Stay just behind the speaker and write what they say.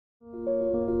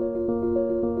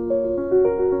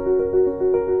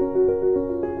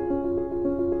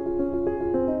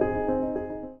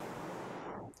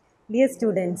Dear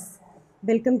students,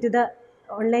 welcome to the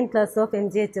online class of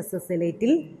MJHSS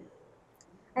Elatil.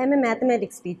 I am a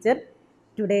mathematics teacher.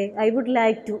 Today I would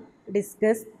like to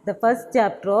discuss the first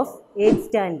chapter of 8th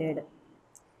standard,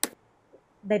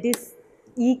 that is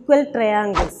equal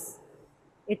triangles.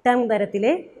 എട്ടാം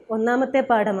തരത്തിലെ ഒന്നാമത്തെ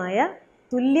പാഠമായ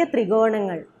തുല്യ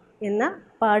ത്രികോണങ്ങൾ എന്ന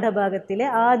പാഠഭാഗത്തിലെ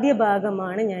ആദ്യ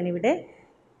ഭാഗമാണ് ഞാനിവിടെ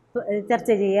ചർച്ച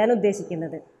ചെയ്യാൻ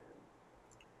ഉദ്ദേശിക്കുന്നത്.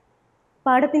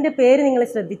 പാഠത്തിൻ്റെ പേര് നിങ്ങൾ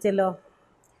ശ്രദ്ധിച്ചല്ലോ,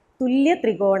 തുല്യ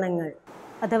ത്രികോണങ്ങൾ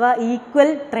അഥവാ ഈക്വൽ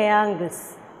ട്രയാങ്കിൾസ്.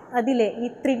 അതിലെ ഈ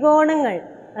ത്രികോണങ്ങൾ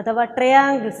അഥവാ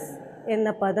ട്രയാങ്കിൾസ്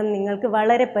എന്ന പദം നിങ്ങൾക്ക്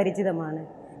വളരെ പരിചിതമാണ്.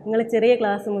 നിങ്ങൾ ചെറിയ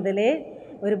ക്ലാസ് മുതലേ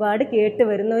ഒരുപാട് കേട്ട്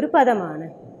വരുന്ന ഒരു പദമാണ്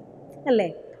അല്ലേ?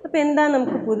 അപ്പോൾ എന്താ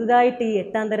നമുക്ക് പുതുതായിട്ട് ഈ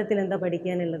എട്ടാം തരത്തിൽ എന്താ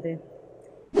പഠിക്കാനുള്ളത്?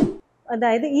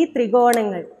 അതായത് ഈ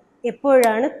ത്രികോണങ്ങൾ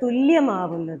എപ്പോഴാണ്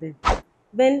തുല്യമാവുന്നത്?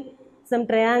 when some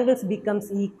triangles becomes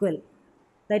equal.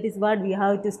 That is what we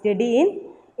have to study in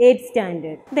 8th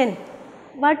standard. Then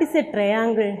what is a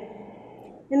triangle?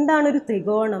 എന്താണ് ഒരു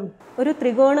ത്രികോണം? ഒരു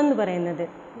ത്രികോണം എന്ന് പറയുന്നത്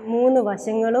 3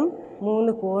 വശങ്ങളും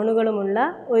 3 കോണുകളുമുള്ള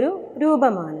ഒരു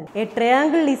രൂപമാണ്. A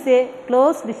triangle is a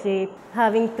closed shape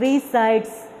having 3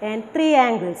 sides and 3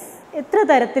 angles. എത്ര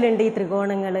തരത്തിലുണ്ട് ഈ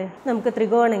ത്രികോണങ്ങൾ? നമുക്ക്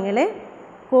ത്രികോണങ്ങളെ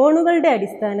കോണുകളുടെ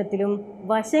അടിസ്ഥാനത്തിലും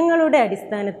വശങ്ങളുടെ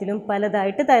അടിസ്ഥാനത്തിലും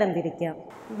പലതായിട്ട് തരംതിരിക്കാം.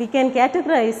 We can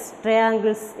categorize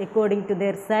triangles according to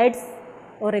their sides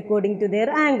or according to their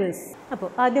angles. അപ്പോൾ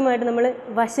ആദ്യമായിട്ട് നമ്മൾ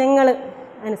വശങ്ങൾ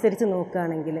അനുസരിച്ച്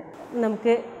നോക്കുകയാണെങ്കിൽ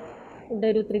നമുക്ക് ഇവിടെ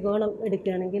ഒരു ത്രികോണം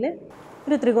എടുക്കുകയാണെങ്കിൽ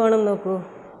ഒരു ത്രികോണം നോക്കൂ.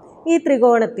 ഈ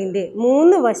ത്രികോണത്തിൻ്റെ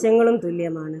 3 വശങ്ങളും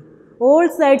തുല്യമാണ്. All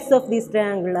sides of this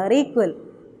triangle are equal.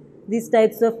 These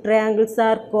types of triangles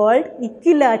are called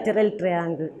equilateral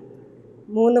triangle.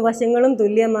 3 വശങ്ങളും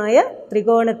തുല്യമായ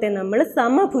ത്രികോണത്തെ നമ്മൾ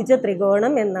സമഭുജ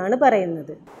ത്രികോണം എന്നാണ്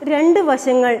പറയുന്നത്. 2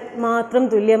 വശങ്ങൾ മാത്രം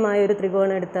തുല്യമായ ഒരു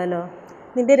ത്രികോണം എടുത്താലോ,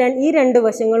 ഇതിൻ്റെ ഈ 2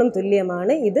 വശങ്ങളും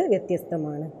തുല്യമാണ്, ഇത്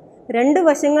വ്യത്യസ്തമാണ്. 2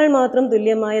 വശങ്ങൾ മാത്രം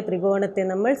തുല്യമായ ത്രികോണത്തെ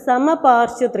നമ്മൾ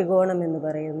സമപാർശ്വ ത്രികോണം എന്ന്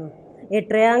പറയുന്നു. A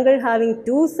triangle having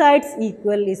 2 sides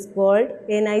equal is called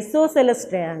an isosceles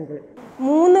triangle.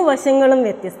 3 വശങ്ങളും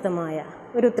വ്യത്യസ്തമായ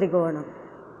ഒരു ത്രികോണം.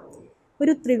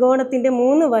 ഒരു ത്രികോണത്തിൻ്റെ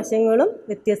 3 വശങ്ങളും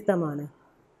വ്യത്യസ്തമാണ്.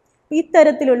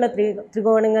 ഇത്തരത്തിലുള്ള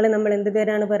ത്രികോണങ്ങളെ നമ്മൾ എന്ത്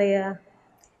പേരാണ് പറയുക?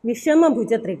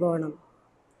 വിഷമഭുജ ത്രികോണം.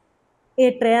 A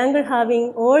triangle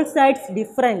having all sides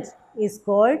different is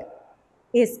called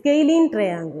A സ്കെയിലീൻ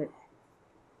triangle.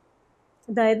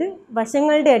 അതായത്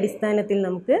വശങ്ങളുടെ അടിസ്ഥാനത്തിൽ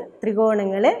നമുക്ക്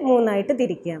ത്രികോണങ്ങളെ 3ആയിട്ട്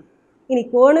തിരിക്കാം. ഇനി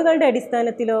കോണുകളുടെ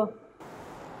അടിസ്ഥാനത്തിലോ,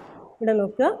 ഇവിടെ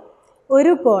നോക്കുക,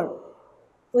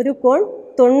 ഒരു കോൺ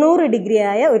 90 ഡിഗ്രി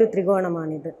ആയ ഒരു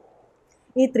ത്രികോണമാണിത്.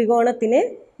 ഈ ത്രികോണത്തിന്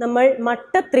നമ്മൾ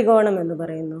മട്ടത്രികോണം എന്ന്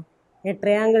പറയുന്നു. A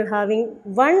triangle having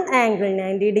 1 angle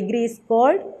 90 degree is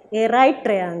called A right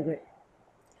triangle.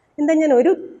 എന്താ ഞാൻ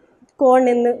ഒരു കോൺ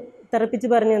എന്ന് തറപ്പിച്ച്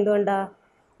പറഞ്ഞു എന്തുകൊണ്ടാണ്?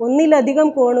 ഒന്നിലധികം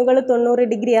കോണുകൾ 90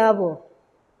 ഡിഗ്രി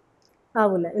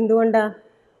ആവില്ല. എന്തുകൊണ്ടാണ്?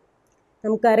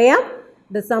 നമുക്കറിയാം,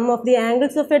 the sum of the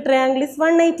angles of A triangle is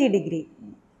 180 degree.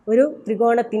 ഒരു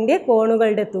ത്രികോണത്തിൻ്റെ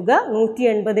കോണുകളുടെ തുക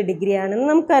 180 ഡിഗ്രിയാണെന്ന്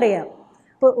നമുക്കറിയാം.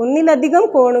 അപ്പോൾ ഒന്നിലധികം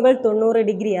കോണുകൾ 90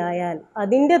 ഡിഗ്രി ആയാൽ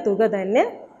അതിൻ്റെ തുക തന്നെ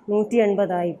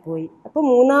 180 ആയിപ്പോയി. അപ്പോൾ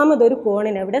മൂന്നാമതൊരു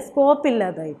കോണിന് അവിടെ സ്കോപ്പ്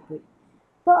ഇല്ലാതായിപ്പോയി.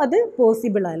 അപ്പോൾ അത്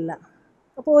പോസിബിൾ അല്ല.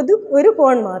 അപ്പോൾ ഒരു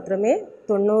കോൺ മാത്രമേ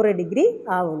 90 ഡിഗ്രി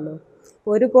ആവുള്ളൂ.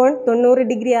 ഒരു കോൺ 90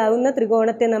 ഡിഗ്രി ആവുന്ന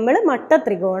ത്രികോണത്തെ നമ്മൾ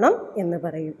മട്ടത്രികോണം എന്ന്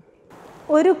പറയും.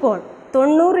 ഒരു കോൺ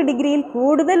 90 ഡിഗ്രിയിൽ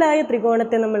കൂടുതലായ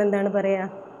ത്രികോണത്തെ നമ്മൾ എന്താണ്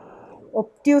പറയുക?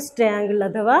 ഒബ്റ്റ്യൂസ് ട്രയാങ്കിൾ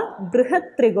അഥവാ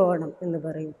ബൃഹത് ത്രികോണം എന്ന്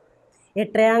പറയും. A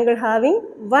triangle having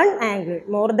 1 angle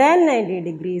more than 90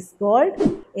 degree is called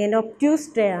N obtuse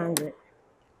triangle.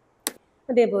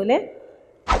 അതേപോലെ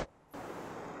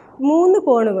 3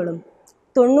 കോണുകളും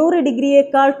 90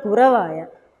 ഡിഗ്രിയേക്കാൾ കുറവായ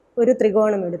ഒരു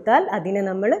ത്രികോണം എടുത്താൽ അതിനെ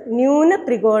നമ്മൾ ന്യൂന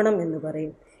ത്രികോണം എന്ന്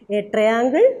പറയും. A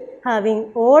triangle having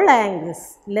all angles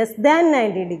less than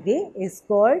 90 degree is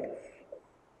called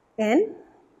N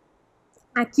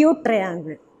acute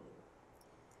triangle.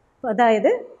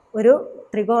 അതായത് ഒരു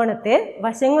ത്രികോണത്തെ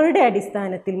വശങ്ങളുടെ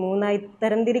അടിസ്ഥാനത്തിൽ 3ആയി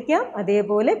തരംതിരിക്കാം,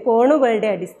 അതേപോലെ കോണുകളുടെ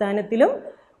അടിസ്ഥാനത്തിലും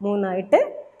 3ആയിട്ട്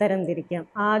തരംതിരിക്കാം.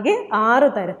 ആകെ 6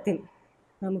 തരത്തിൽ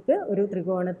നമുക്ക് ഒരു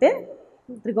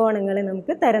ത്രികോണങ്ങളെ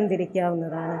നമുക്ക്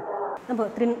തരംതിരിക്കാവുന്നതാണ്. അപ്പോൾ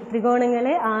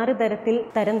ത്രികോണങ്ങളെ 6 തരത്തിൽ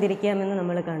തരംതിരിക്കാമെന്ന്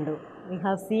നമ്മൾ കണ്ടു. We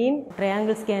have seen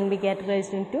triangles can be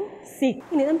categorised into 6.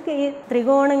 ഇനി നമുക്ക് ഈ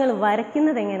ത്രികോണങ്ങൾ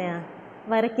വരയ്ക്കുന്നത് എങ്ങനെയാണ്?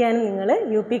 വരയ്ക്കാനും നിങ്ങൾ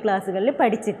UP ക്ലാസ്സുകളിൽ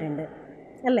പഠിച്ചിട്ടുണ്ട്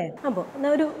അല്ലേ? അപ്പോൾ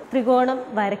ഒരു ത്രികോണം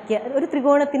വരയ്ക്കുക. ഒരു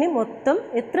ത്രികോണത്തിന് മൊത്തം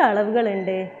എത്ര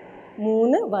അളവുകളുണ്ട്?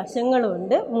 3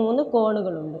 വശങ്ങളുണ്ട്, 3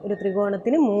 കോണുകളുണ്ട്. ഒരു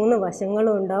ത്രികോണത്തിന് 3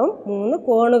 വശങ്ങളും ഉണ്ടാവും, 3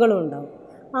 കോണുകളും ഉണ്ടാവും.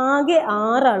 ആകെ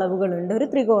 6 അളവുകളുണ്ട് ഒരു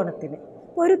ത്രികോണത്തിന്.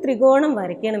 ഒരു ത്രികോണം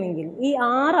വരയ്ക്കണമെങ്കിൽ ഈ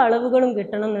 6 അളവുകളും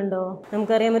കിട്ടണമെന്നുണ്ടോ?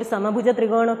 നമുക്കറിയാം, ഒരു സമഭുജ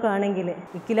ത്രികോണമൊക്കെ ആണെങ്കിൽ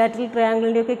ഇക്വിലാറ്ററൽ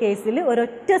ട്രയാങ്കിളിൻ്റെ ഒക്കെ കേസിൽ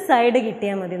ഒരൊറ്റ സൈഡ്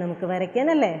കിട്ടിയാൽ മതി നമുക്ക്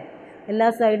വരയ്ക്കാനല്ലേ. എല്ലാ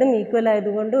സൈഡും ഈക്വൽ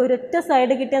ആയതുകൊണ്ട് ഒരൊറ്റ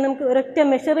സൈഡ് കിട്ടിയാൽ നമുക്ക്, ഒരൊറ്റ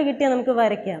മെഷർ കിട്ടിയാൽ നമുക്ക്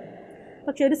വരയ്ക്കാം.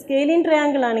 പക്ഷെ ഒരു സ്കെയിലിൻ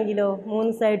ട്രയാങ്കിൾ ആണെങ്കിലോ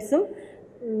 3 സൈഡ്സും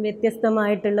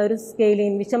വ്യത്യസ്തമായിട്ടുള്ള ഒരു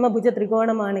സ്കെയിലിൻ വിഷമഭുജ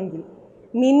ത്രികോണമാണെങ്കിൽ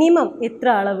മിനിമം എത്ര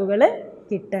അളവുകൾ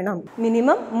കിട്ടണം?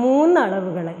 മിനിമം 3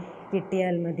 അളവുകൾ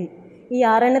കിട്ടിയാൽ മതി. ഈ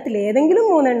 6 എണ്ണത്തിൽ ഏതെങ്കിലും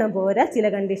 3 എണ്ണം പോരാ, ചില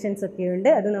കണ്ടീഷൻസ് ഒക്കെ ഉണ്ട്,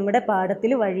 അത് നമ്മുടെ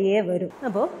പാഠത്തിൽ വഴിയേ വരും.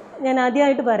 അപ്പോൾ ഞാൻ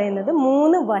ആദ്യമായിട്ട് പറയുന്നത്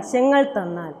 3 വശങ്ങൾ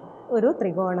തന്നാൽ ഒരു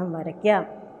ത്രികോണം വരയ്ക്കാം.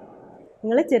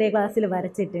 നിങ്ങൾ ചെറിയ ക്ലാസ്സിൽ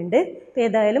വരച്ചിട്ടുണ്ട്.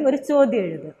 ഏതായാലും ഒരു ചോദ്യം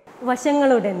എഴുതുക.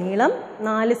 വശങ്ങളുടെ നീളം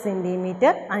 4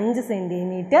 സെൻറ്റിമീറ്റർ, 5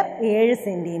 സെൻറ്റിമീറ്റർ, 7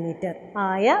 സെൻറ്റിമീറ്റർ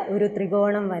ആയ ഒരു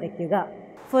ത്രികോണം വരയ്ക്കുക.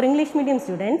 Four English medium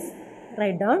students,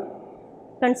 write down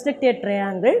construct a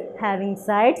triangle having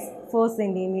sides 4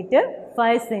 cm,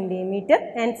 5 cm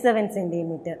and 7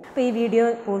 cm. അപ്പോൾ ഈ വീഡിയോ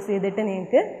പോസ് ചെയ്തിട്ട്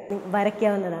നിങ്ങൾക്ക്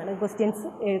വരയ്ക്കാവുന്നതാണ്.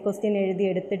 Question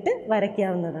എഴുതിയെടുത്തിട്ട്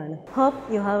വരയ്ക്കാവുന്നതാണ്. Hope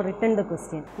you have written the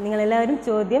question. നിങ്ങളെല്ലാവരും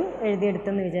ചോദ്യം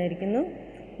എഴുതിയെടുത്തെന്ന് വിചാരിക്കുന്നു.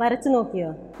 വരച്ച്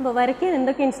നോക്കിയോ? അപ്പോൾ വരയ്ക്കാൻ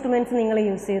എന്തൊക്കെ ഇൻസ്ട്രുമെൻറ്റ്സ് നിങ്ങൾ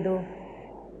യൂസ് ചെയ്തു?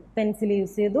 പെൻസിൽ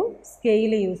യൂസ് ചെയ്തു,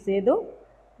 സ്കെയിൽ യൂസ് ചെയ്തു.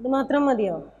 ഇത് മാത്രം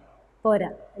മതിയോ? പോരാ,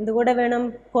 എന്തുകൂടെ വേണം?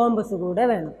 കോമ്പസ് കൂടെ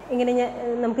വേണം. ഇങ്ങനെ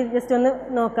നമുക്ക് ജസ്റ്റ് ഒന്ന്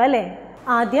നോക്കാം അല്ലേ.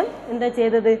 ആദ്യം എന്താ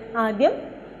ചെയ്തത്? ആദ്യം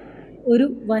ഒരു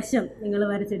വശം നിങ്ങൾ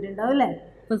വരച്ചിട്ടുണ്ടാവും അല്ലേ.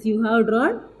 First you have drone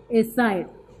A side.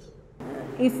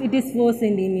 If it is 4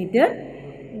 centimetre,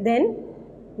 then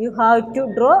you have to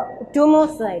draw 2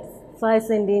 more sides, 5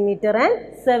 centimetre and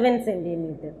 7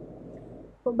 centimetre.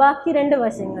 അപ്പോൾ ബാക്കി 2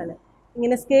 വശങ്ങൾ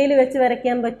ഇങ്ങനെ സ്കെയിൽ വെച്ച്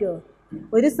വരയ്ക്കാൻ പറ്റുമോ?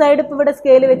 ഒരു സൈഡ് ഇപ്പോൾ ഇവിടെ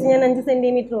സ്കെയിൽ വെച്ച് ഞാൻ 5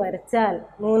 സെൻറ്റിമീറ്റർ വരച്ചാൽ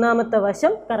മൂന്നാമത്തെ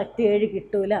വശം കറക്റ്റ് 7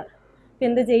 കിട്ടൂല. അപ്പം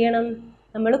എന്ത് ചെയ്യണം?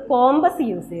 നമ്മൾ കോമ്പസ്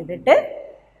യൂസ് ചെയ്തിട്ട്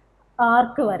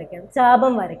ആർക്ക് വരയ്ക്കണം,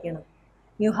 ചാപം വരയ്ക്കണം.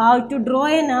 You have to draw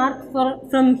an arc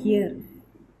from here.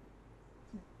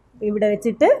 ഇവിടെ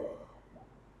വെച്ചിട്ട്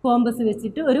കോമ്പസ്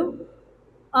വെച്ചിട്ട് ഒരു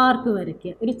ആർക്ക്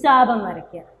വരയ്ക്കുക, ഒരു ചാപം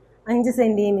വരയ്ക്കുക. 5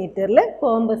 സെൻറ്റിമീറ്ററിൽ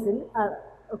കോമ്പസിൽ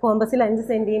 5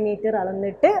 സെൻറ്റിമീറ്റർ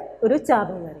അളന്നിട്ട് ഒരു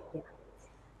ചാപം വരയ്ക്കുക.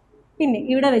 പിന്നെ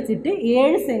ഇവിടെ വെച്ചിട്ട്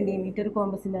 7 സെൻറ്റിമീറ്റർ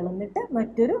കോമ്പസിൽ അളന്നിട്ട്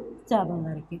മറ്റൊരു ചാപം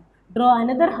വരയ്ക്കും. Draw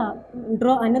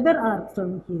another arc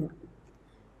from here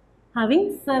having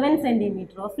 7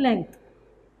 centimetre of length.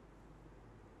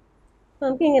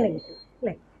 നമുക്ക് ഇങ്ങനെ കിട്ടും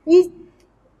അല്ലേ. ഈ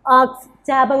ആർക്സ്,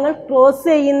 ചാപങ്ങൾ ക്രോസ്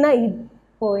ചെയ്യുന്ന ഈ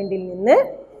പോയിന്റിൽ നിന്ന്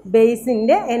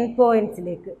ബേസിൻ്റെ എൻ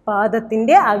പോയിന്റ്സിലേക്ക്,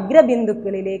 പാദത്തിൻ്റെ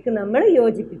അഗ്രബിന്ദുക്കളിലേക്ക് നമ്മൾ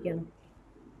യോജിപ്പിക്കണം.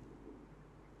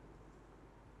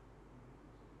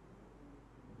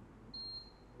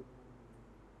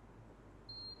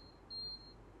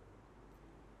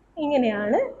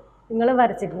 ഇങ്ങനെയാണ് നിങ്ങൾ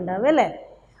വരച്ചിട്ടുണ്ടാവുക അല്ലേ.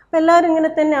 അപ്പം എല്ലാവരും ഇങ്ങനെ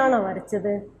തന്നെയാണോ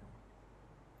വരച്ചത്?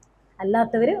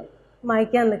 അല്ലാത്തവർ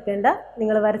മായ്ക്കാൻ നിൽക്കേണ്ട,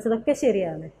 നിങ്ങൾ വരച്ചതൊക്കെ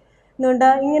ശരിയാണ്. എന്തുകൊണ്ടാ?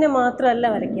 ഇങ്ങനെ മാത്രമല്ല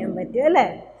വരയ്ക്കാൻ പറ്റും അല്ലേ.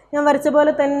 ഞാൻ വരച്ച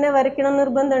പോലെ തന്നെ വരയ്ക്കണം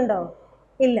നിർബന്ധമുണ്ടോ?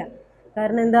 ഇല്ല.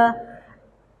 കാരണം എന്താ?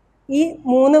 ഈ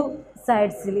 3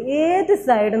 സൈഡ്സിൽ ഏത്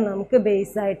സൈഡും നമുക്ക്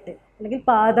ബേസായിട്ട് അല്ലെങ്കിൽ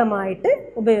പാദമായിട്ട്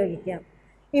ഉപയോഗിക്കാം.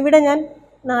 ഇവിടെ ഞാൻ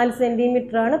 4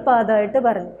 സെൻറ്റിമീറ്ററാണ് പാദമായിട്ട്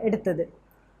എടുത്തത്.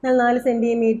 എന്നാൽ 4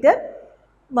 സെൻറ്റിമീറ്റർ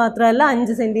മാത്രമല്ല,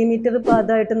 5 സെൻറ്റിമീറ്റർ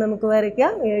പാദമായിട്ട് നമുക്ക്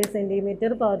വരയ്ക്കാം, 7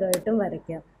 സെൻറ്റിമീറ്റർ പാദമായിട്ടും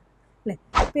വരയ്ക്കാം അല്ലേ.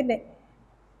 പിന്നെ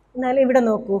എന്നാൽ ഇവിടെ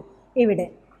നോക്കൂ, ഇവിടെ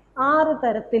 6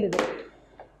 തരത്തിൽ ഇത്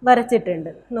വരച്ചിട്ടുണ്ട്.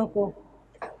 നോക്കൂ,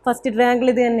 ഫസ്റ്റ് ട്രയാങ്കിൾ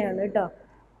ഇത് തന്നെയാണ് കേട്ടോ.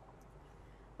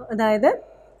 അതായത്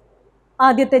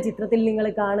ആദ്യത്തെ ചിത്രത്തിൽ നിങ്ങൾ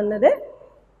കാണുന്നത്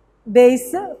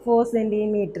ബേസ് 4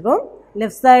 സെൻറ്റിമീറ്ററും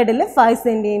ലെഫ്റ്റ് സൈഡിൽ 5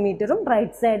 സെൻറ്റിമീറ്ററും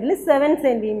റൈറ്റ് സൈഡിൽ 7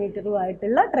 സെൻറ്റിമീറ്ററും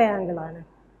ആയിട്ടുള്ള ട്രയാങ്കിളാണ്.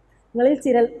 നിങ്ങളിൽ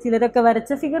ചിലരൊക്കെ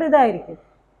വരച്ച ഫിഗർ ഇതായിരിക്കും.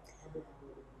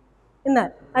 എന്നാൽ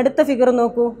അടുത്ത ഫിഗർ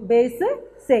നോക്കൂ, ബേസ്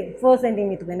സെയിം 4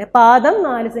 സെൻറ്റിമീറ്റർ തന്നെ, പാദം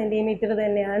 4 സെൻറ്റിമീറ്റർ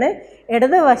തന്നെയാണ്.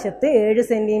 ഇടതുവശത്ത് 7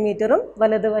 സെൻറ്റിമീറ്ററും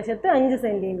വലതുവശത്ത് 5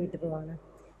 സെൻറ്റിമീറ്ററുമാണ്.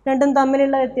 രണ്ടും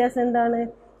തമ്മിലുള്ള വ്യത്യാസം എന്താണ്?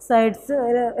 സൈഡ്സ്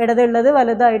ഇടതുള്ളത്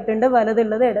വലുതായിട്ടുണ്ട്,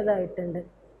 വലതുള്ളത് ഇടതായിട്ടുണ്ട്.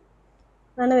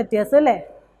 അതാണ് വ്യത്യാസം അല്ലേ.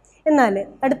 എന്നാൽ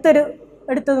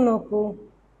അടുത്തത് നോക്കൂ,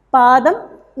 പാദം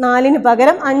 4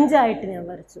 പകരം 5 ആയിട്ട് ഞാൻ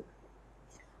വരച്ചു.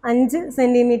 5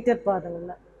 centimetre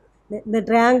പാദമുള്ള the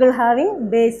triangle having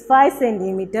base 5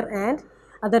 centimeter and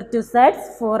other 2 sides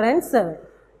 4 and 7.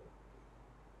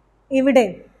 ഇവിടെ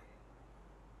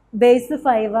ബേസ്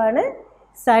 5 ആണ്,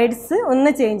 സൈഡ്സ്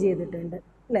ഒന്ന് ചേഞ്ച് ചെയ്തിട്ടുണ്ട്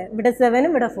അല്ലേ. ഇവിടെ 7ഉം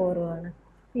ഇവിടെ 4ഉം ആണ്.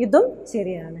 ഇതും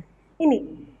ശരിയാണ്. ഇനി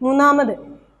മൂന്നാമത്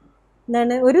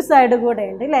എന്താണ്? ഒരു സൈഡ് കൂടെ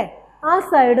ഉണ്ട് അല്ലേ. ആ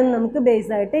സൈഡും നമുക്ക്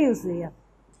ബേസായിട്ട് യൂസ് ചെയ്യാം.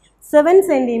 7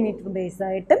 സെൻറ്റിമീറ്റർ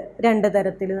ബേസായിട്ട് 2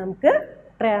 തരത്തിൽ നമുക്ക്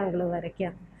ട്രയാങ്കിൾ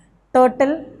വരയ്ക്കാം.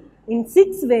 Total in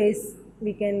 6 ways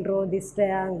we can draw this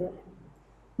triangle.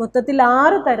 മൊത്തത്തിൽ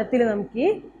 6 തരത്തിൽ നമുക്ക് ഈ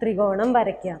ത്രികോണം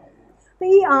വരയ്ക്കാം.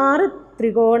 അപ്പോൾ ഈ 6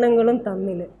 ത്രികോണങ്ങളും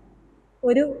തമ്മിൽ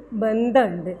ഒരു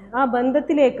ബന്ധമുണ്ട്. ആ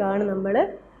ബന്ധത്തിലേക്കാണ് നമ്മൾ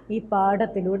ഈ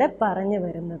പാഠത്തിലൂടെ പറഞ്ഞു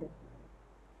വരുന്നത്.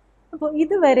 അപ്പോൾ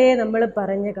ഇതുവരെ നമ്മൾ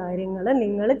പറഞ്ഞ കാര്യങ്ങൾ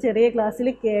നിങ്ങൾ ചെറിയ ക്ലാസ്സിൽ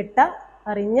കേട്ട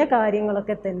അറിഞ്ഞ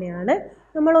കാര്യങ്ങളൊക്കെ തന്നെയാണ്.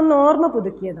 നമ്മളൊന്ന് ഓർമ്മ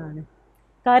പുതുക്കിയതാണ്.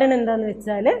 കാരണം എന്താണെന്ന്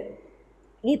വെച്ചാൽ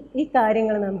ഈ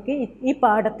കാര്യങ്ങൾ നമുക്ക് ഈ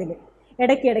പാഠത്തിൽ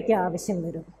ഇടയ്ക്കിടയ്ക്ക് ആവശ്യം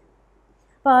വരും.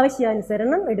 അപ്പോൾ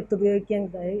ആവശ്യാനുസരണം എടുത്തുപയോഗിക്കാൻ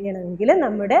കഴിയണമെങ്കിൽ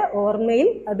നമ്മുടെ ഓർമ്മയിൽ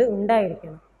അത്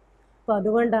ഉണ്ടായിരിക്കണം. അപ്പോൾ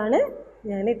അതുകൊണ്ടാണ്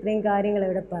ഞാൻ ഇത്രയും കാര്യങ്ങൾ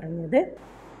ഇവിടെ പറഞ്ഞത്.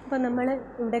 അപ്പോൾ നമ്മൾ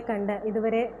ഇവിടെ കണ്ട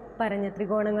ഇതുവരെ പറഞ്ഞ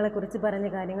ത്രികോണങ്ങളെക്കുറിച്ച് പറഞ്ഞ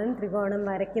കാര്യങ്ങളും ത്രികോണം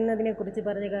വരയ്ക്കുന്നതിനെക്കുറിച്ച്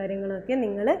പറഞ്ഞ കാര്യങ്ങളൊക്കെ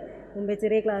നിങ്ങൾ മുമ്പേ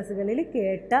ചെറിയ ക്ലാസ്സുകളിൽ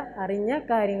കേട്ട അറിഞ്ഞ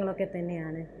കാര്യങ്ങളൊക്കെ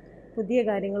തന്നെയാണ്. പുതിയ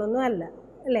കാര്യങ്ങളൊന്നും അല്ല,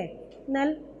 അല്ലേ? എന്നാൽ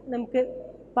നമുക്ക്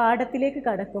പാഠത്തിലേക്ക്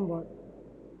കടക്കുമ്പോൾ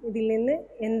ഇതിൽ നിന്ന്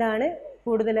എന്താണ്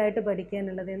കൂടുതലായിട്ട്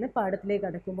പഠിക്കാനുള്ളതെന്ന് പാഠത്തിലേക്ക്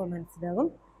കടക്കുമ്പോൾ മനസ്സിലാകും.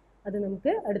 അത്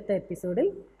നമുക്ക് അടുത്ത എപ്പിസോഡിൽ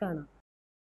കാണാം.